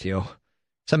honest with you.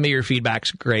 Some of your feedback's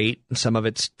great, and some of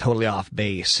it's totally off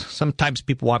base. Sometimes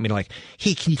people want me to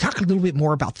hey, can you talk a little bit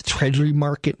more about the Treasury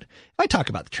market? If I talk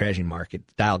about the Treasury market,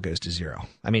 the dial goes to zero.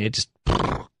 I mean, it just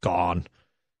gone.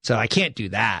 So I can't do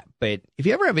that. But if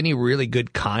you ever have any really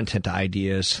good content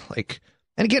ideas,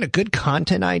 and again, a good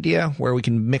content idea where we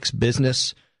can mix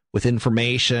business with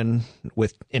information,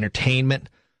 with entertainment,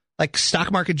 like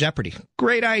Stock Market Jeopardy.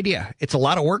 Great idea. It's a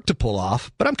lot of work to pull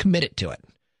off, but I'm committed to it.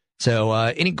 So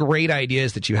any great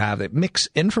ideas that you have that mix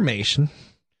information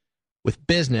with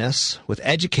business, with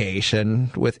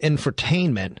education, with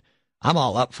infotainment, I'm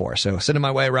all up for. So send them my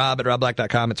way,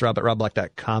 rob@robblack.com. It's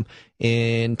rob@robblack.com.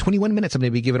 In 21 minutes, I'm going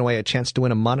to be giving away a chance to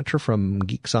win a monitor from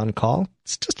Geeks on Call.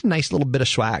 It's just a nice little bit of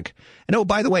swag. And oh,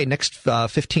 by the way, next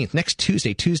 15th, next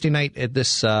Tuesday night at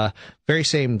this very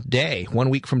same day, 1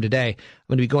 week from today, I'm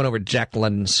going to be going over to Jack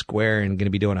London Square and going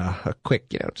to be doing a quick,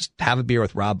 just have a beer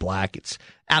with Rob Black. It's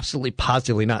absolutely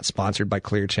positively not sponsored by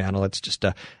Clear Channel. It's just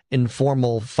a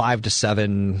informal 5 to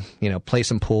 7, play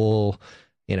some pool,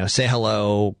 say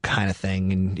hello kind of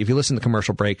thing. And if you listen to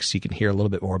commercial breaks, you can hear a little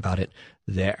bit more about it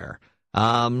there.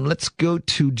 Let's go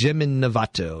to Jim in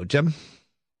Novato. Jim?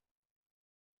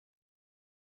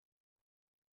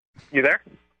 You there?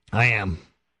 I am.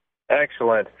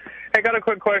 Excellent. I got a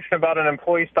quick question about an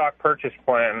employee stock purchase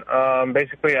plan.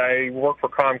 Basically, I work for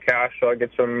Comcast, so I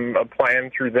get a plan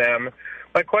through them.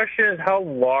 My question is, how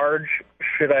large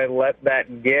should I let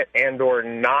that get and or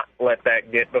not let that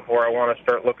get before I want to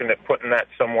start looking at putting that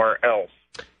somewhere else?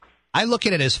 I look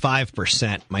at it as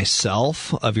 5%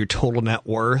 myself of your total net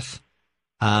worth.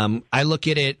 I look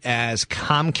at it as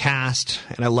Comcast,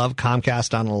 and I love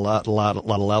Comcast on a lot of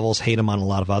levels, hate them on a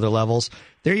lot of other levels.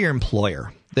 They're your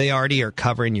employer. They already are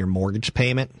covering your mortgage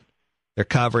payment. They're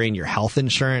covering your health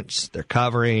insurance. They're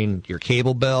covering your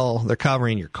cable bill. They're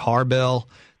covering your car bill.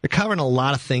 They're covering a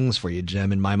lot of things for you,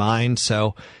 Jim, in my mind.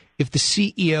 So if the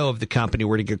CEO of the company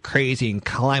were to go crazy and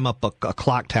climb up a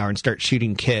clock tower and start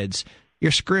shooting kids,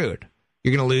 you're screwed.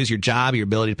 You're going to lose your job, your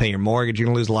ability to pay your mortgage. You're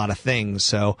going to lose a lot of things.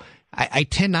 So I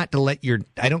tend not to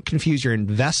I don't confuse your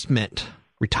investment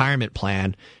retirement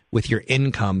plan with your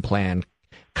income plan.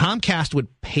 Comcast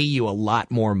would pay you a lot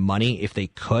more money if they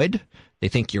could. They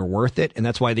think you're worth it, and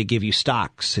that's why they give you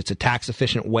stocks. It's a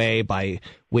tax-efficient way by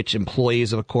which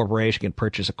employees of a corporation can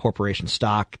purchase a corporation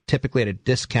stock, typically at a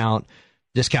discount.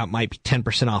 Discount might be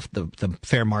 10% off the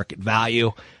fair market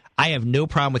value. I have no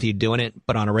problem with you doing it,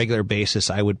 but on a regular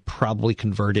basis, I would probably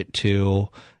convert it to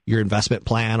your investment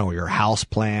plan or your house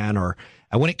plan, or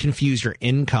I wouldn't confuse your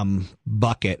income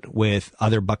bucket with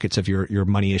other buckets of your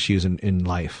money issues in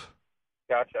life.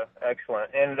 Gotcha. Excellent.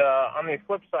 And on the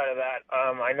flip side of that,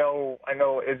 I know.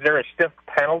 Is there a stiff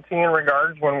penalty in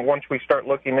regards once we start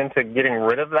looking into getting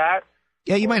rid of that?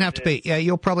 Yeah, you might have to pay. Yeah,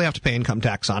 you'll probably have to pay income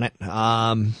tax on it.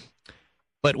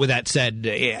 But with that said,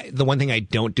 the one thing I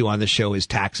don't do on the show is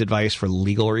tax advice for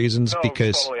legal reasons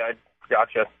because. Totally,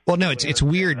 gotcha. Well, no, it's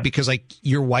weird because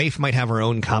your wife might have her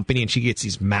own company and she gets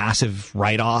these massive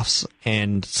write-offs,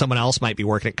 and someone else might be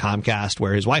working at Comcast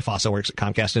where his wife also works at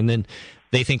Comcast, and then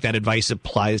they think that advice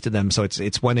applies to them. So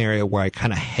it's one area where I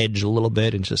kind of hedge a little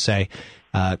bit and just say,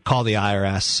 call the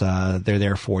IRS. They're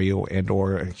there for you, and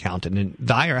or an accountant. And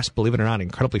the IRS, believe it or not, an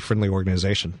incredibly friendly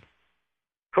organization.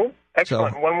 Cool.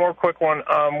 Excellent. One more quick one.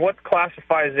 What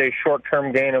classifies a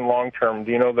short-term gain and long-term?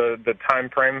 Do you know the time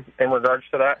frame in regards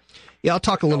to that? Yeah, I'll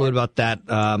talk a little bit about that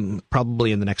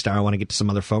probably in the next hour. I want to get to some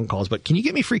other phone calls. But can you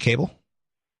get me free cable?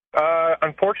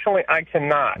 Unfortunately, I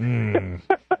cannot. Can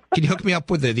you hook me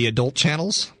up with the adult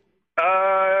channels?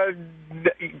 For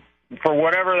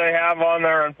whatever they have on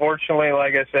there, unfortunately,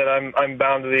 like I said, I'm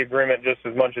bound to the agreement just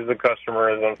as much as the customer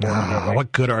is, unfortunately.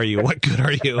 What good are you? What good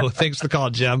are you? Thanks for the call,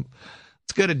 Jim.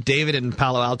 Let's go to David in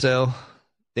Palo Alto.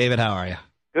 David, how are you?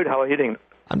 Good. How are you doing?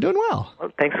 I'm doing well.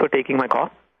 Thanks for taking my call.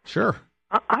 Sure.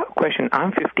 I have a question.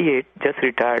 I'm 58, just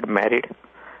retired, married.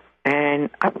 And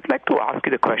I would like to ask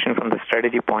you the question from the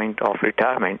strategy point of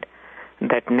retirement,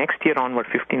 that next year onward,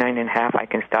 59 and a half, I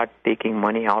can start taking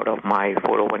money out of my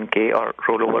 401k or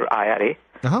rollover IRA.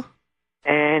 Uh-huh.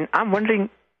 And I'm wondering,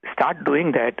 start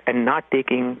doing that and not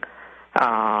taking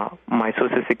my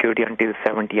Social Security until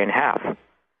 70 and a half.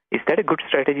 Is that a good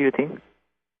strategy, you think?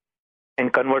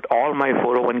 and convert all my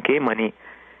 401k money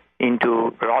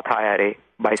into Roth IRA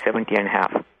by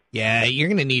 70.5. Yeah, you're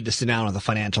going to need to sit down with a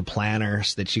financial planner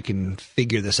so that you can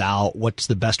figure this out. What's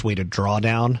the best way to draw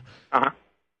down?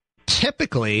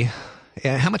 Typically,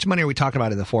 how much money are we talking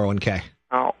about in the 401k?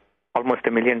 Almost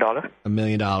 $1 million. $1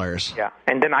 million. Yeah,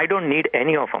 and then I don't need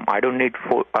any of them. I don't need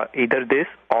either this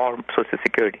or Social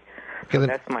Security. Okay, so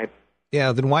that's my...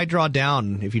 Yeah, then why draw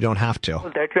down if you don't have to?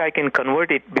 Well, that way I can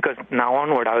convert it, because now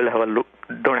onward I will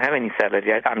don't have any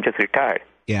salary. I'm just retired.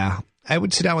 Yeah. I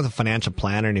would sit down with a financial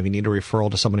planner, and if you need a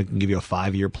referral to someone who can give you a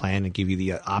 5-year plan and give you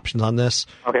the options on this,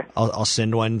 okay, I'll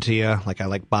send one to you. Like I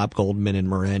like Bob Goldman in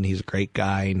Marin. He's a great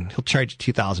guy, and he'll charge you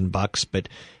 $2,000, but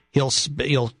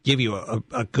he'll give you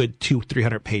a good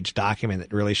 200-300 page document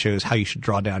that really shows how you should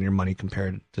draw down your money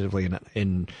comparatively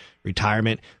in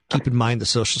retirement. Keep in mind the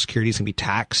Social Security is going to be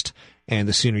taxed, and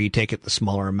the sooner you take it, the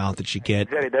smaller amount that you get.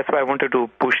 Exactly. That's why I wanted to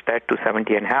push that to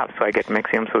 70.5, so I get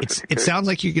maximum Social Security. It sounds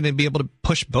like you're going to be able to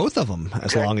push both of them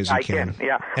as long as you can.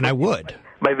 Yeah. And I would.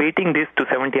 By waiting this to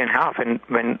 70.5, and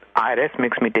when IRS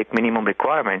makes me take minimum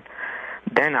requirement,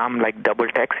 then I'm like double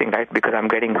taxing, right? Because I'm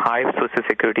getting high Social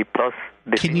Security plus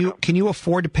this. Can you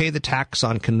afford to pay the tax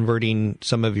on converting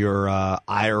some of your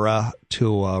IRA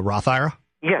to a Roth IRA?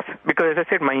 Yes, because as I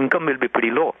said, my income will be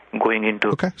pretty low going into...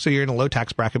 Okay, so you're in a low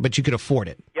tax bracket, but you could afford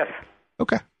it. Yes.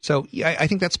 Okay, so yeah, I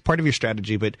think that's part of your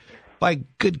strategy, but by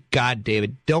good God,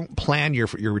 David, don't plan your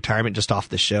retirement just off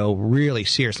the show. Really,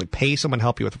 seriously, pay someone to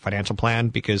help you with a financial plan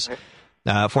because,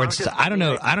 for instance, I don't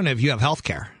know if you have health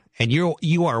care, and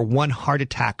you are one heart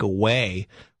attack away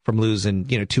from losing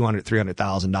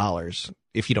 $200,000-$300,000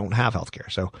 if you don't have health care.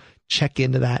 So check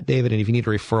into that, David. And if you need a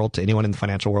referral to anyone in the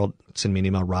financial world, send me an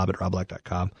email,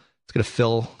 rob@robblack.com. Let's go to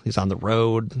Phil. He's on the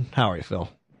road. How are you, Phil?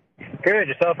 Good.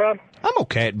 Yourself, Rob? I'm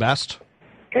okay at best.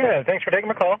 Good. Thanks for taking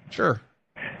my call. Sure.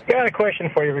 Got a question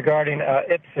for you regarding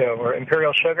IPSO, or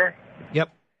Imperial Sugar. Yep.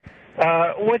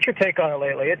 What's your take on it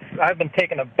lately? I've been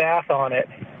taking a bath on it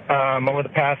over the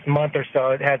past month or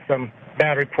so. It had some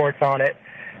bad reports on it.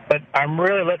 But I'm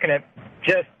really looking at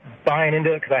just buying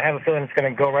into it because I have a feeling it's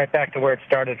going to go right back to where it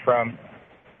started from.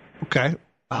 Okay.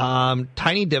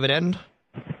 Tiny dividend,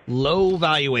 low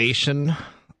valuation.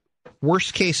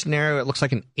 Worst case scenario, it looks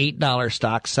like an $8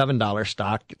 stock, $7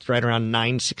 stock. It's right around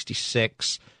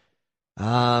 $9.66.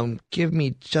 Give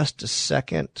me just a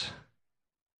second.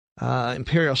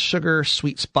 Imperial Sugar,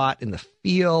 sweet spot in the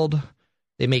field.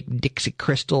 They make Dixie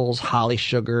Crystals, Holly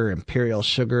Sugar, Imperial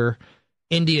Sugar.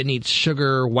 India needs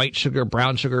sugar, white sugar,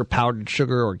 brown sugar, powdered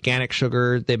sugar, organic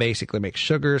sugar. They basically make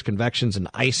sugars, convections, and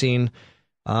icing.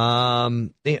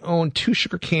 They own 2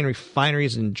 sugarcane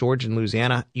refineries in Georgia and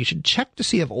Louisiana. You should check to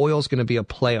see if oil is going to be a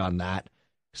play on that,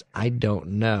 because I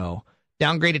don't know.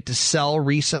 Downgraded to sell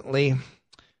recently.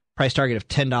 Price target of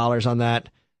 $10 on that.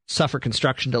 Suffer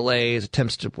construction delays.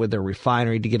 Attempts with their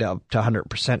refinery to get up to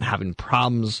 100%, having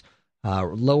problems.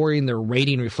 Lowering their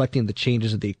rating, reflecting the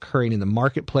changes that are occurring in the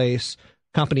marketplace.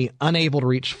 Company unable to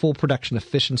reach full production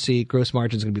efficiency. Gross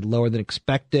margins going to be lower than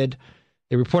expected.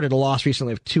 They reported a loss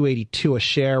recently of $2.82 a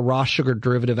share. Raw sugar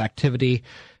derivative activity.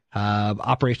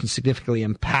 Operations significantly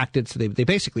impacted. So they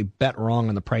basically bet wrong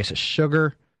on the price of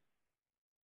sugar.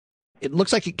 It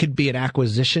looks like it could be an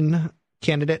acquisition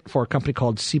candidate for a company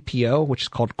called CPO, which is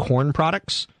called Corn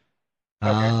Products.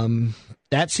 Okay.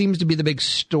 That seems to be the big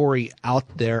story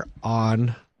out there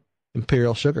on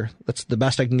Imperial Sugar. That's the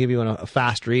best I can give you in a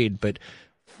fast read, but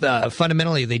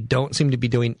fundamentally, they don't seem to be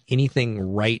doing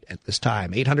anything right at this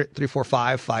time.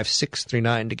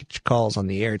 800-345-5639 to get your calls on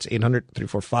the air. It's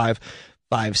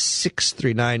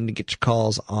 800-345-5639 to get your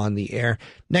calls on the air.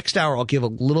 Next hour, I'll give a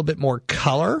little bit more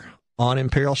color on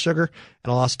Imperial Sugar,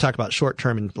 and I'll also talk about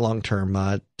short-term and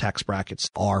long-term tax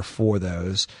brackets are for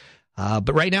those.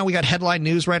 But right now, we got headline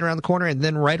news right around the corner, and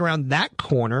then right around that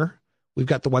corner, we've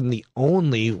got the one, the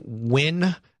only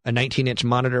Win a 19-inch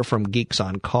monitor from Geeks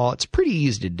on Call. It's pretty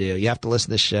easy to do. You have to listen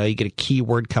to the show. You get a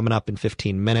keyword coming up in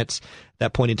 15 minutes. At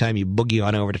that point in time, you boogie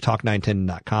on over to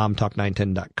talk910.com,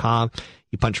 talk910.com.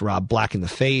 You punch Rob Black in the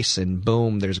face, and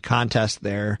boom, there's a contest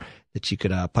there that you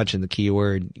could punch in the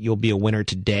keyword. You'll be a winner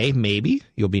today, maybe.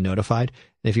 You'll be notified.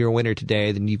 And if you're a winner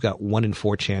today, then you've got 1 in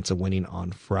 4 chance of winning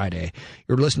on Friday.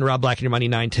 You're listening to Rob Black and Your Money,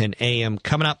 910 a.m.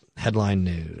 Coming up, headline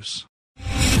news.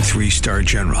 3-star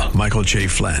General Michael J.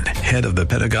 Flynn, head of the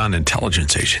Pentagon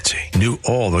Intelligence Agency, knew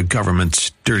all the government's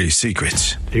dirty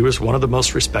secrets. He was one of the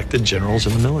most respected generals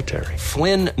in the military.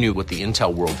 Flynn knew what the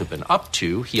intel world had been up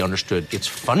to. He understood its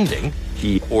funding.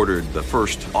 He ordered the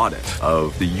first audit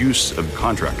of the use of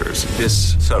contractors.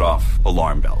 This set off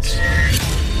alarm bells.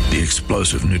 The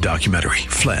explosive new documentary,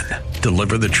 Flynn,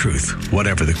 Deliver the Truth,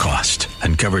 Whatever the Cost,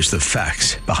 uncovers the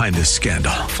facts behind this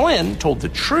scandal. Flynn told the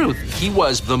truth. He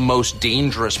was the most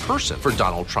dangerous person for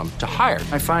Donald Trump to hire.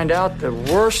 I find out the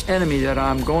worst enemy that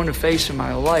I'm going to face in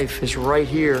my life is right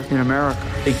here in America.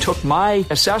 They took my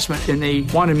assessment and they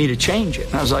wanted me to change it.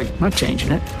 And I was like, I'm not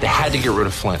changing it. They had to get rid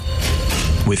of Flynn.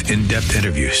 With in-depth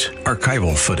interviews,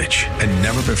 archival footage, and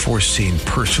never-before-seen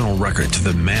personal records of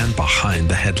the man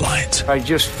behind the headlines. I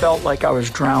just felt like I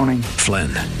was drowning. Flynn,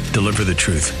 Deliver the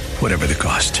Truth, Whatever the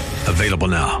Cost. Available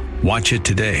now. Watch it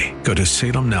today. Go to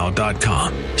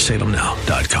salemnow.com.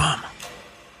 salemnow.com.